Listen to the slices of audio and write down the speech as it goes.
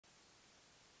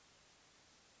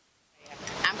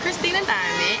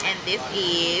And this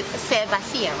is said by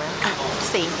Ciara.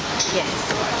 C. Yes.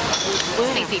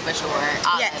 CC for short.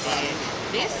 Yes.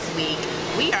 This week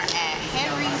we are at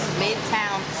Henry's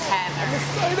Midtown Tavern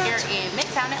here in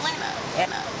Midtown Atlanta.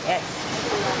 Yes.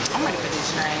 I'm ready for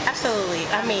this drink. Absolutely.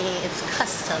 I mean, it's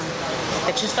custom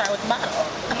that you start with the bottle.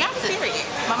 You got to. Period.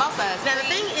 Mimosas. Now the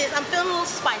thing is, I'm feeling a little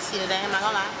spicy today. I'm not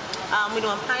gonna lie. We're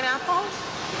doing pineapple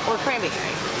or cranberry.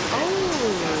 Oh.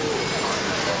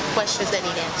 Questions that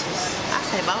need answers. I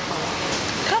say both of them.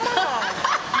 Come on.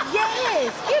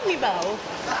 Yes. Give me both.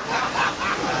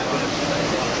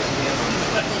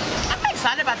 I'm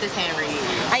excited about this Henry.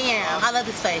 I am. I love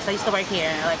this place. I used to work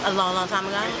here like a long time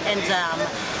ago, and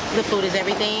the food is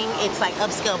everything. It's like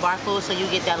upscale bar food, so you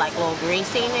get that like little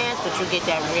greasiness, but you get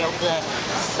that real good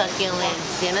succulent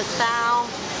dinner style.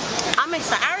 I'm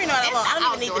excited. I already know what I want. I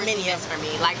don't even need the menu. For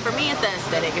me. Like for me, it's the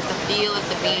aesthetic. It's the feel. It's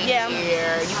the being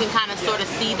here. You can kind of sort of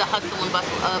see the hustle and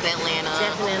bustle of Atlanta.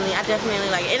 Definitely. I definitely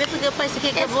like it. And it's a good place to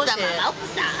kick the bullshit.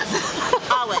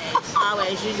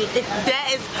 Always. You need that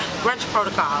is brunch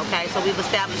protocol. Okay, so we've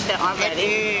established that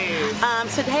already.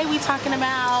 Today we talking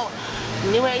about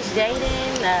new age dating,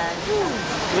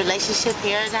 relationship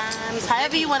paradigms,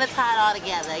 however you want to tie it all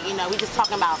together. You know, we just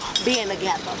talking about being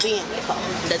together, being with folks.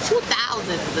 The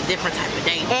 2000s is a different type of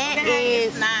dating. It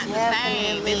is not the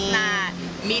same. It's not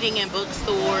meeting in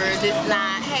bookstores. It's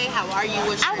not, hey, how are you?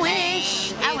 What's your name?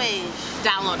 I wish.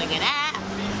 Downloading an app.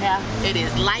 Yeah. It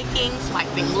is liking,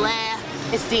 swiping left.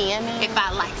 It's DMing. If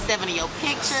I like 7 of your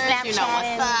pictures, you know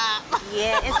what's up.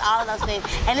 Yeah, it's all of those things.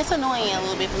 And it's annoying a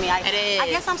little bit for me. It is. I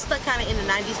guess I'm stuck kind of in the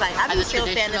 90s. Like, I'm still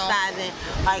fantasizing,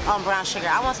 like, on brown sugar.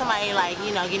 I want somebody, like,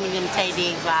 you know, give me them Tay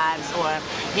Diggs vibes or,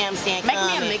 you know what I'm saying? Make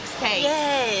me a mixtape.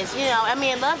 Yes. You know, I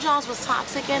mean, Love Jones was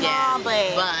toxic and all,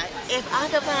 but if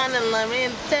I could find a love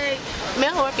mixtape,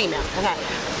 male or female, okay.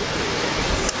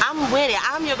 I'm with it.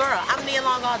 I'm your girl. I'm the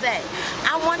along all day.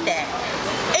 I want that.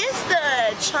 It's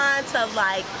the trying to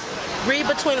like read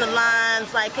between the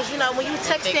lines, like, cause you know when you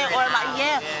texting or like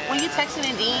when you texting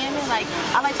and DMing, like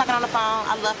I like talking on the phone.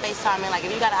 I love FaceTiming. Like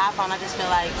if you got an iPhone, I just feel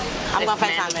like I'm gonna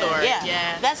FaceTime you.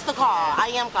 Yeah, that's the call.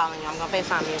 I am calling you. I'm gonna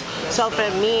FaceTime you. So for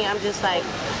me, I'm just like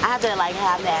I have to like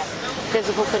have that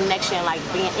physical connection, like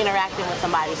being interacting with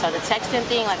somebody. So the texting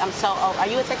thing, like I'm so. Oh, are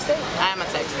you a texter? I am a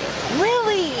texter.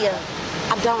 Really?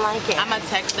 I don't like it. I'm a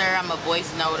texter. I'm a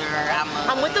voice noter.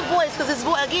 I'm with the voice because it's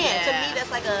again to me that's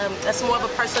like that's more of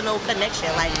a personal connection.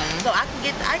 Like so I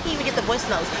can even get the voice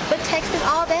notes, but texting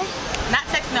all day. Not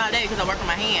texting all day because I work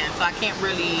with my hands, so I can't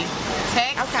really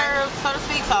text her, so to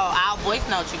speak. So I'll voice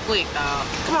note you quick though.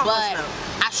 Come on, but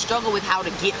I struggle with how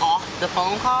to get off the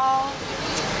phone call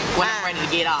when I'm ready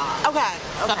to get off. Okay.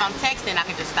 So if I'm texting, I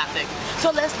can just stop texting.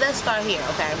 So let's start here,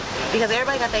 okay? Because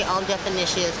everybody got their own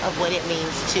definitions of what it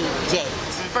means to date.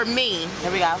 For me,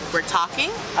 here we go. We're talking.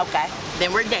 Okay.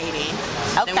 Then we're dating.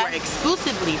 Okay. Then we're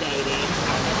exclusively dating.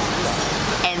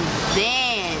 And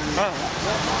then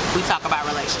we talk about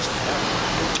relationships.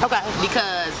 Okay.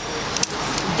 Because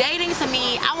dating to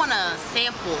me, I want to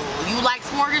sample. You like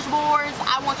smorgasbords?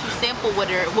 I want you to sample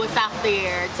what's out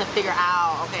there to figure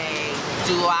out, okay,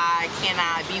 can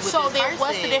I be with this person? So then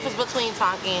what's the difference between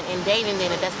talking and dating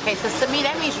then if that's the case? Because to me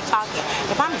that means you're talking.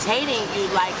 If I'm dating you,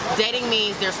 like dating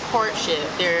means there's courtship,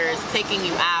 there's taking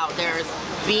you out, there's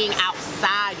being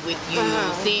outside with you,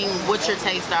 seeing what your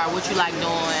tastes are, what you like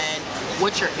doing,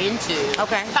 what you're into.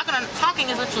 Okay. Talking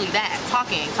is literally that.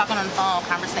 Talking on the phone,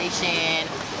 conversation.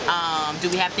 Do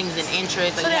we have things in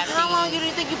interest? So then how long do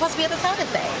you think you're supposed to be at the talking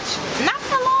stage? Not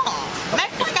for long.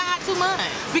 Maybe like I had 2 months.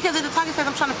 Because at the talking stage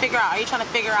I'm trying to figure out, are you trying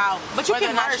to figure out but you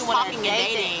can merge talking and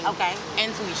dating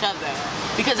into each other.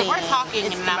 Because if we're talking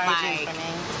and I'm like,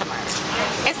 it's the merge.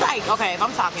 It's like, okay, if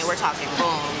I'm talking, we're talking,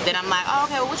 boom. Then I'm like, oh,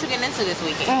 okay, well, what you getting into this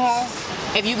weekend?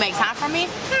 If you make time for me,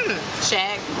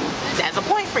 check. That's a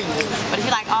point for you. But if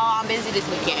you're like, oh, I'm busy this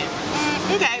weekend,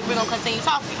 okay, we're gonna continue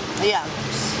talking. Yeah.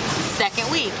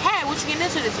 Second week, hey, what you getting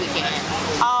into this weekend?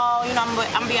 Oh, you know, I'm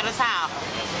gonna be out of town.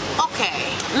 Okay.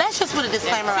 Let's just put a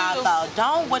disclaimer out though.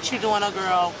 Don't what you doing, a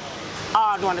girl,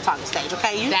 all during the talking stage,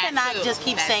 okay? You cannot just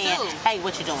keep saying, hey,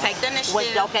 what you doing? Take the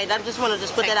initiative. Okay, I just want to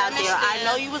put that out there. I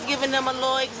know you was giving them a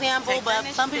little example, but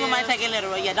some people might take it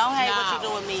literal. Yeah, don't hate what you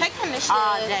doing me. Take the initiative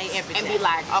all day, every day. And be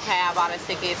like, okay, I bought us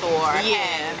tickets, or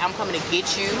hey, I'm coming to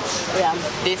get you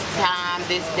this time,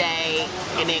 this day,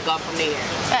 and then go from there.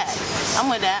 Yes, I'm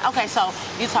with that. Okay, so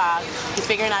you talk, you're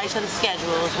figuring out each other's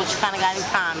schedules, what you kind of got in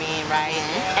common, right?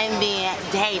 And then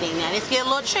dating. Now, this get a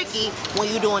little tricky when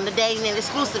you're doing the dating and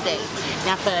exclusive dating.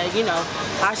 Now for, you know,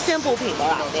 our simple people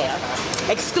out there,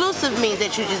 exclusive means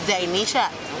that you're just dating each other.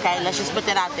 Okay, let's just put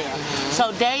that out there. So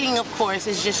dating, of course,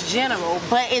 is just general,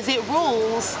 but is it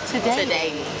rules to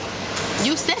dating?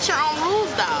 You set your own rules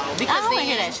though, because I don't want to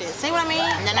hear that shit. See what I mean?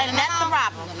 And that's the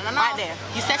problem. Right there.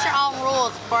 You set your own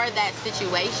rules for that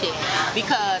situation,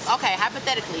 because okay,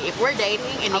 hypothetically, if we're dating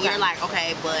and you're like,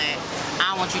 okay, but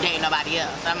I don't want you dating nobody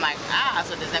else. I'm like,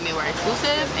 so does that mean we're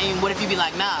exclusive? And what if you be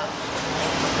like, no?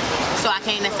 So I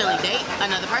can't necessarily date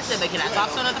another person, but can I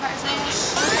talk to another person?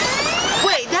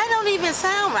 Wait, that don't even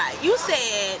sound right. You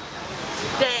said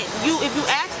that if you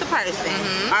ask the person,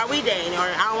 are we dating, or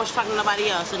I don't want you talking to nobody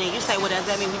else, and then you say, well, does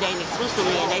that mean we dating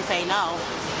exclusively, and they say no,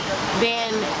 then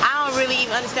I don't really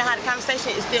even understand how the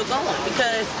conversation is still going,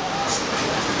 because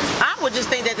I would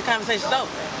just think that the conversation's over.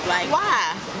 Like,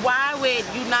 why would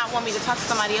you not want me to talk to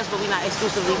somebody else, but we're not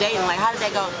exclusively dating? Like, how did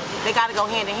that go? They gotta go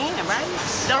hand in hand, right?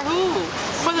 Or who?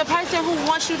 For the person who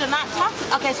wants you to not talk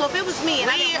to. Okay, so if it was me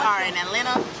and we are in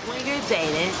Atlanta, when you're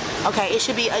dating, okay, it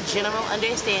should be a general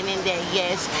understanding that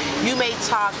yes, you may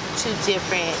talk to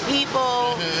different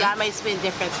people, y'all may spend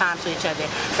different times with each other.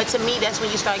 But to me, that's when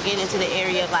you start getting into the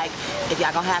area of like, if y'all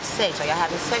gonna have sex, are y'all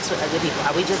having sex with other people?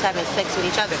 Are we just having sex with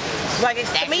each other? Like,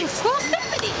 I mean,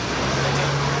 exclusivity.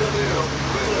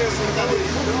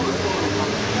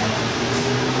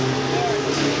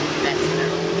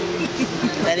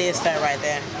 That is fair right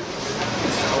there.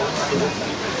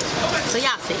 So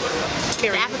y'all see,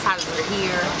 the appetizers are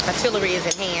here. Artillery is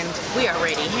in hand. We are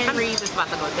ready. Henry's is about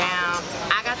to go down.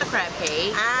 I got the crab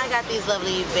cake. I got these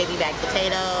lovely baby baked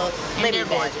potatoes. Baby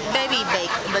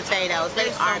baked potatoes.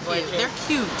 They are gorgeous. They're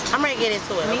cute. I'm ready to get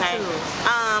into it. Me okay? too.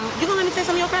 You gonna let me taste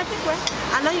some of your crab cake, right?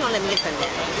 I know you gonna let me get some of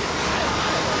that.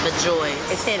 The joy.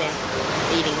 It's hidden.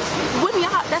 Eating. What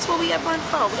y'all? That's what we at Brunch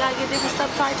for. We gotta get different stuff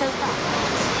to try each other out.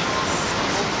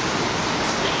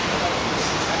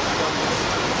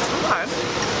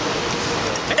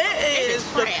 It is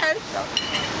the queso.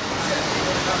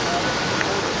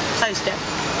 Taste it.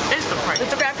 It's the crab. It's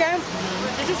the crab cake?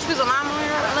 Did you squeeze a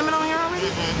lemon on here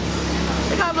already?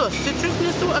 It got a little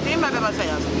citrusness to it. Okay, you might be able to say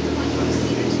that.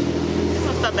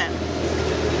 Stop back.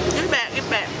 Get it back, get it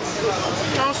back.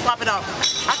 Don't swap it off.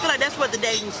 I feel like that's what the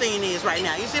dating scene is right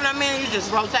now. You see what I mean? You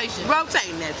just rotating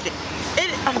that shit.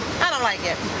 I don't like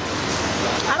it.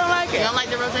 I don't like it. You don't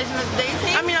like the rotation of the dating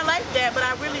scene? I mean, I like that, but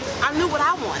I knew what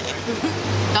I wanted.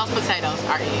 Those potatoes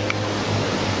are it.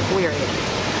 We're it.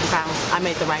 Okay, I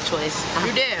made the right choice.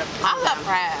 You did. I love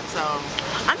crab, so.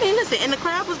 I mean, listen, and the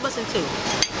crab was busting too.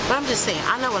 But I'm just saying,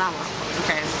 I know what I want.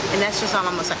 Okay, and that's just all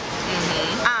I'm gonna say.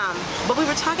 But we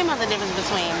were talking about the difference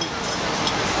between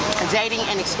dating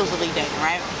and exclusively dating,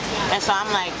 right? And so I'm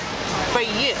like, for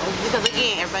you, because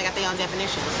again, everybody got their own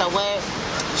definition. So what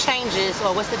changes,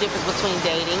 or what's the difference between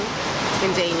dating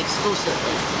and dating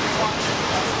exclusively?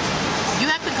 You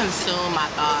have to consume my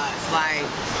thoughts. Like,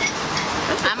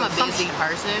 I'm a busy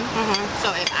person,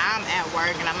 so if I'm at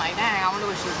work and I'm like, dang, I wonder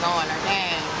where she's going, or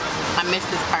dang, I miss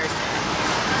this person,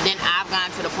 then I've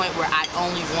gotten to the point where I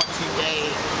only want to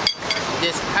date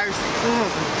this person.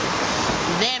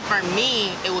 Then for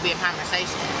me, it will be a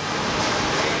conversation.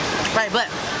 Right, but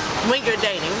when you're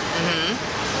dating,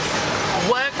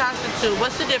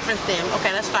 what's the difference then?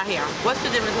 Okay, let's start here. What's the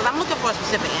difference? Because I'm looking for a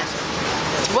specific answer.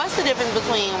 What's the difference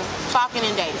between talking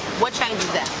and dating? What changes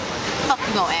that?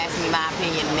 You gonna ask me my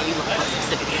opinion and then you look for a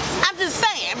specific answer. I'm just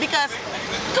saying, because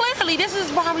clearly this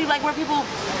is probably like where people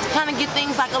kind of get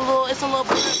things like it's a little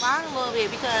blurred line a little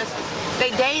bit, because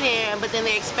they dating, but then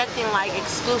they're expecting like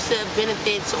exclusive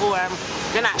benefits, or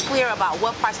they're not clear about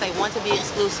what parts they want to be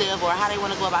exclusive or how they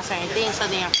want to go about certain things. So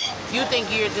then you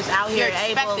think you're just out here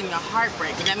expecting a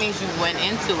heartbreak, and that means you went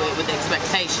into it with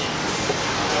expectation.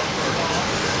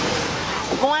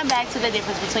 Going back to the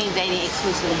difference between dating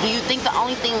exclusively, do you think the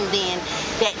only thing then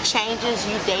that changes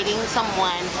you dating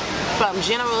someone from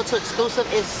general to exclusive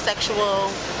is sexual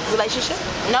relationship?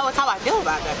 No, it's how I feel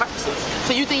about that person.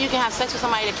 So you think you can have sex with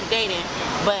somebody that you're dating,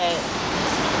 but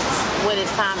when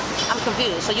it's time, I'm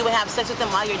confused. So you would have sex with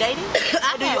them while you're dating?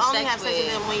 Or do you only have sex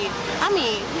with them when you, I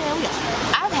mean, yeah, we are.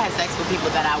 I've had sex with people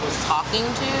that I was talking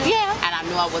to. Yeah. And I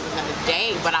knew I wasn't gonna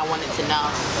date, but I wanted to know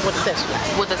what the sex was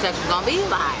like. What the sex was gonna be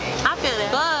like. I feel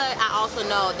that. But I also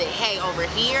know that, hey, over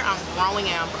here, I'm growing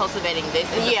and I'm cultivating this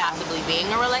into possibly being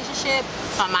a relationship,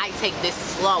 so I might take this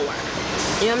slower.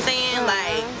 You know what I'm saying?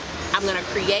 Like, I'm gonna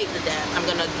create the depth. I'm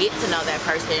gonna get to know that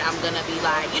person. I'm gonna be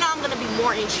like, I'm gonna be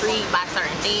more intrigued by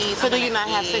certain things. So do you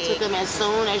not have sex with them as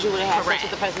soon as you would have had sex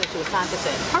with the person that you was talking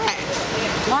to? Correct.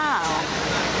 Wow.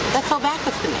 That's so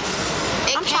backwards to me.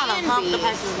 I'm trying to hump the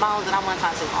person's bones that I want to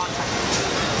talk to all the time.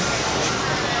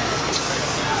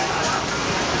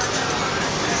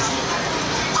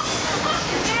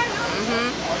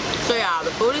 So yeah,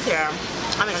 the food is here.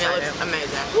 I'm excited. It looks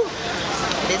amazing. Woo.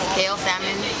 This kale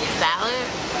salmon salad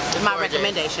is my gorgeous.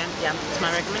 recommendation. Yeah, it's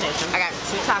my recommendation. I got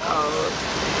 2 tacos.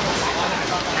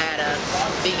 I had a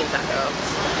vegan taco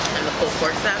and the pulled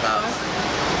pork taco.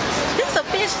 This is a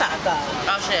fish taco.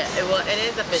 Oh shit, it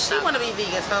is a fish taco. She want to be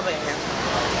vegan so bad.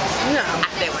 No. I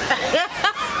said what I said.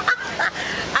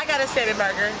 I got a salmon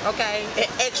burger, okay? And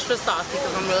extra saucy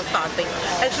because I'm real saucy.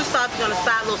 Extra saucy on the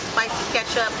side, a little spicy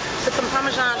ketchup, with some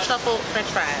Parmesan truffle French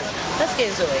fries. Let's get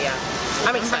into it, y'all.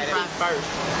 I'm excited. First.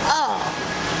 Oh,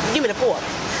 give me the pork.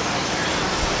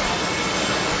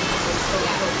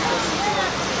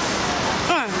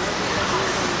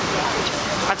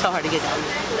 I told her to get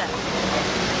that.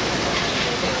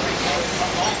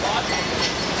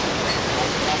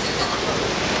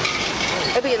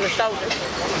 It be in the shoulders.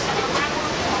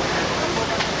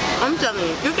 I'm telling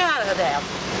you, you can have it half.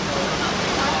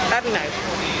 That'd be nice.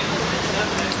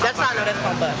 That's how I know that's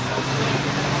gonna bust.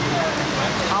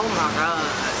 Oh my god.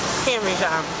 Henry's,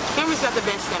 y'all. Henry's got the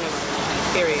best salmon.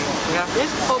 Period. Yeah. This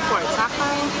pulled pork taco.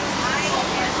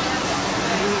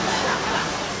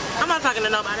 I'm not talking to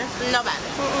nobody. Nobody.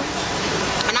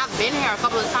 And I've been here a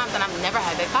couple of times and I've never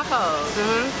had their tacos.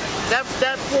 That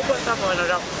pulled pork taco in a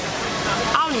dope.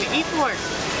 I don't even eat pork.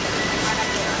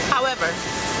 However,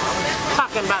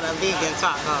 talking about a vegan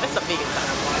taco. it's a vegan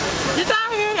taco. Did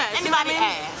y'all hear that? Anybody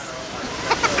ask?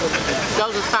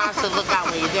 Those are signs to look out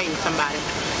when you're dating somebody.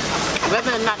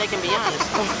 Whether or not they can be honest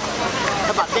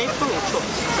about their food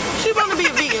choice. She want to be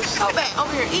a vegan so bad.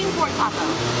 Over here eating pork taco.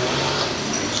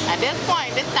 At this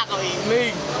point, this taco eating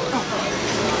me.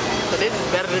 So this is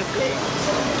better than sex.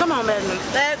 Come on, man.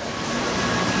 That,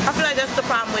 I feel like that's the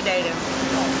problem with dating.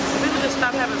 People just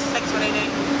stop having sex when they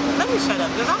date. Let me shut up,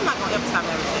 because I'm not going to ever stop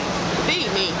having sex. Feed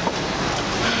me.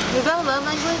 Is that a love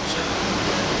language?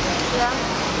 Yeah.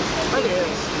 It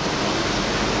is.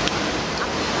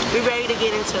 We ready to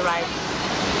get into, like,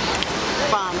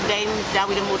 from dating, that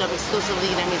we done moved up exclusively,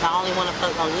 that means I only want to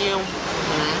fuck on you.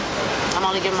 I'm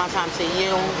only giving my time to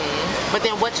you. But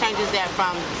then what changes that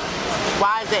from,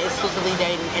 why is that exclusively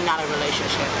dating and not a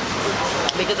relationship?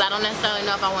 Because I don't necessarily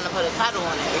know if I want to put a title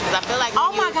on it. Because I feel like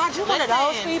oh my God, you one of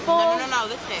those people? No,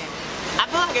 listen. I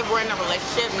feel like if we're in a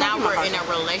relationship, now we're in a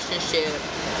relationship.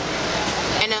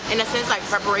 In a sense, like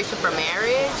preparation for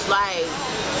marriage. Like,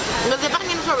 because if I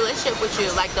get into a relationship with you,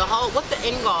 like the whole, what's the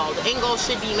end goal? The end goal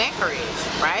should be marriage,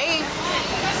 right?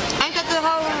 Ain't that the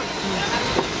whole,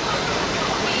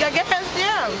 I guess,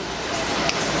 yeah.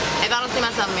 If I don't see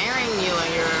myself marrying you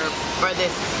and you're for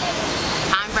this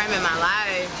time frame in my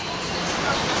life,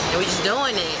 and we're just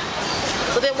doing it.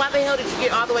 But then why the hell did you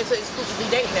get all the way to exclusively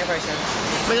dating that person?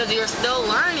 Because you're still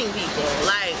learning people.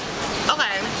 Like,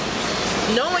 okay,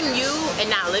 knowing you and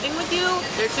not living with you,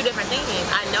 they're two different things.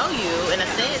 I know you in a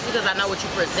sense because I know what you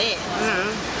present.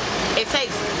 It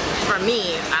takes, for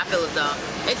me, I feel as though,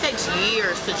 it takes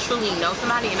years to truly know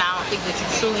somebody, and I don't think that you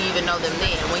truly even know them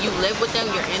then. When you live with them,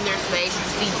 you're in their space, you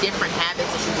see different habits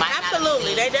that you might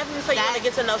absolutely. not have seen. They definitely say you want to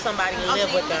get to know somebody and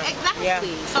live with them. Exactly. Yeah.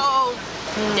 So,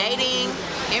 dating,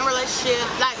 in relationship,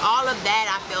 like all of that,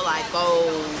 I feel like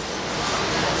goes.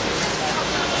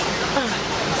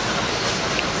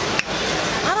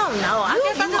 I don't know. I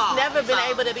guess I've just never been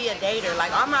able to be a dater.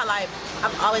 Like all my life,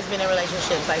 I've always been in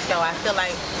relationships. Like, so I feel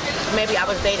like maybe I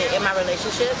was dated in my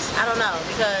relationships. I don't know,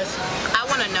 because I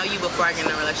want to know you before I get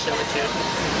in a relationship with you.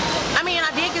 I mean,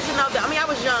 I did get to know them. I mean, I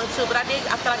was young too, but I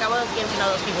feel like I was getting to know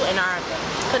those people, and our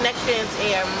connections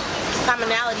and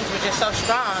commonalities were just so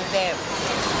strong that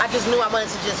I just knew I wanted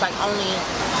to just like only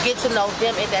get to know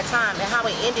them at that time. And how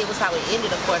it ended was how it ended,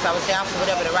 of course. I was down for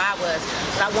whatever the ride was.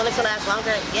 But I wanted to last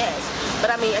longer, yes. But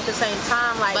I mean, at the same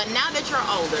time, like... But now that you're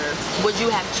older, would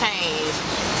you have changed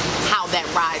how that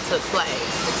ride took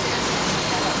place?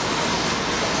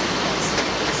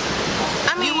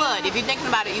 I mean... You would. If you're thinking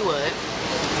about it, you would.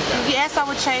 Yes, I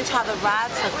would change how the ride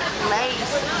took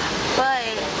place.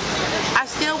 But I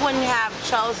still wouldn't have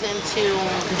chosen to...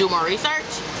 Do more research?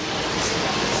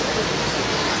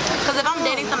 Because if I'm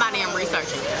dating somebody, I'm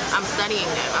researching them. I'm studying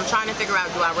them. I'm trying to figure out,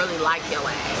 do I really like your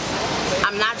ass?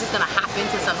 I'm not just going to hop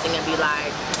into something and be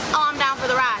like, oh, I'm down for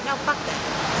the ride. No, fuck that.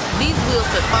 These wheels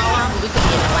could fall off and we could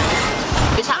be in the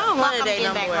lane. Bitch, I don't want to date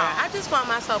no more. I just want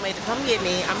my soulmate to come get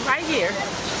me. I'm right here.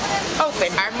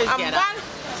 Open.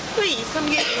 Please, come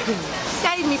get me.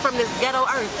 Save me from this ghetto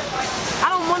earth.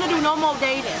 I don't want to do no more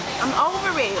dating. I'm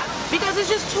over it. Because it's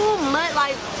just too much,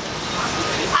 like...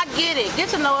 I get it, get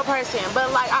to know a person,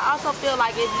 but like I also feel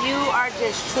like if you are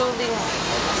just truly,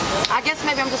 I guess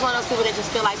maybe I'm just one of those people that just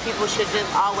feel like people should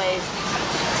just always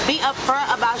be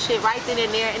upfront about shit right then and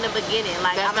there in the beginning.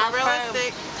 Like, that's not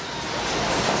realistic.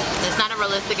 It's not a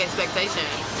realistic expectation.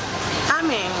 I I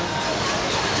mean,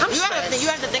 you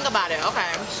have to think about it.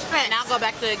 Okay. And I'll go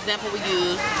back to the example we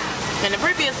used in the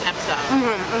previous episode.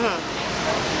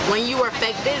 When you were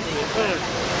fake busy.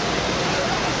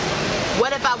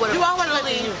 What if I would have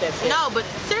truly... No, but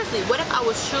seriously, what if I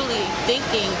was truly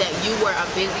thinking that you were a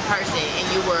busy person and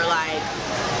you were like...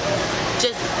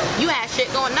 Just, you had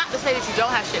shit going, not to say that you don't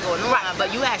have shit going on,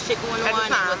 but you had shit going on.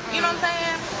 You know what I'm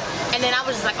saying? And then I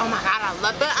was just like, oh my God, I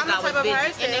love that. I'm the type of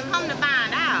person. And then come to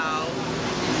find out.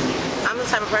 I'm the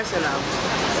type of person though.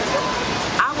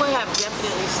 I would have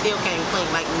definitely still came clean.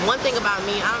 Like, one thing about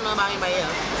me, I don't know about anybody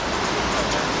else.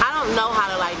 I don't know how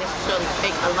to like necessarily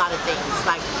fake a lot of things.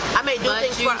 Like, I may do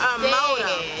things for a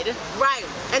motive. Right.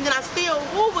 And then I still,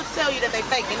 who would tell you that they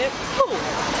faking it? Who?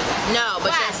 No,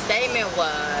 but your statement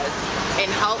was in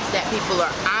hopes that people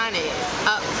are honest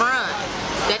up front,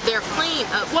 that they're clean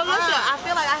up front. Well, listen, I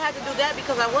feel like I had to do that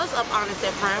because I was up honest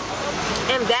at front,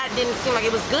 and that didn't seem like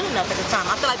it was good enough at the time.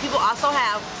 I feel like people also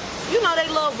have, you know, they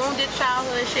little wounded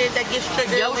childhood shit that gets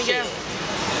triggered. Yo shit.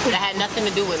 That had nothing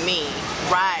to do with me.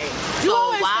 Right. So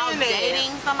while dating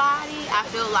somebody, I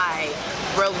feel like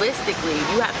realistically,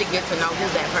 you have to get to know who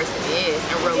that person is,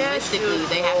 and realistically,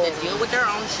 they have to deal with their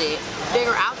own shit,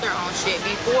 figure out their own shit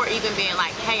before even being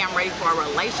like, hey, I'm ready for a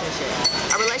relationship.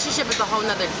 A relationship is a whole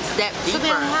nother step deeper. So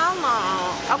then how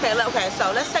long? Okay, so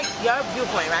let's take your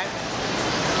viewpoint, right?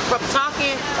 From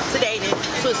talking to dating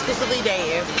to exclusively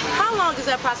dating, how long is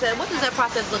that process? What does that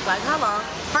process look like? How long?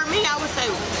 For me, I would say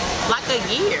like a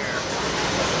year.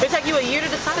 It take you a year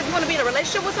to decide if you want to be in a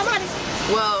relationship with somebody?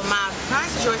 Well, my current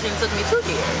situation took me 2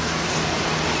 years.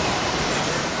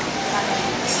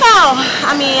 So,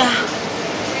 I mean,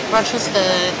 brunch was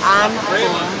good. I'm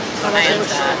full. I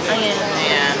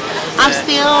am. I'm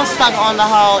still stuck on the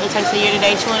whole, it takes a year to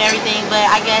date you and everything, but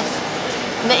I guess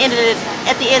at the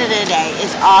end of the day,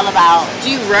 it's all about... Do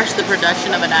you rush the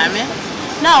production of a diamond?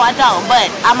 No, I don't, but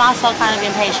I'm also kind of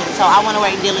impatient, so I want to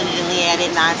work diligently at it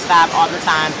non-stop all the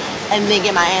time and then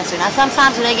get my answer. Now,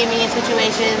 sometimes when they get me in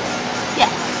situations,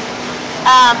 yes.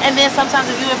 And then sometimes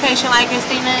if you're impatient like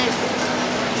Christina,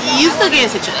 you still get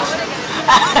in situations.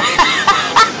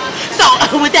 So,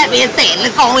 with that being said,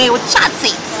 let's go in with the shot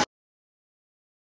seats.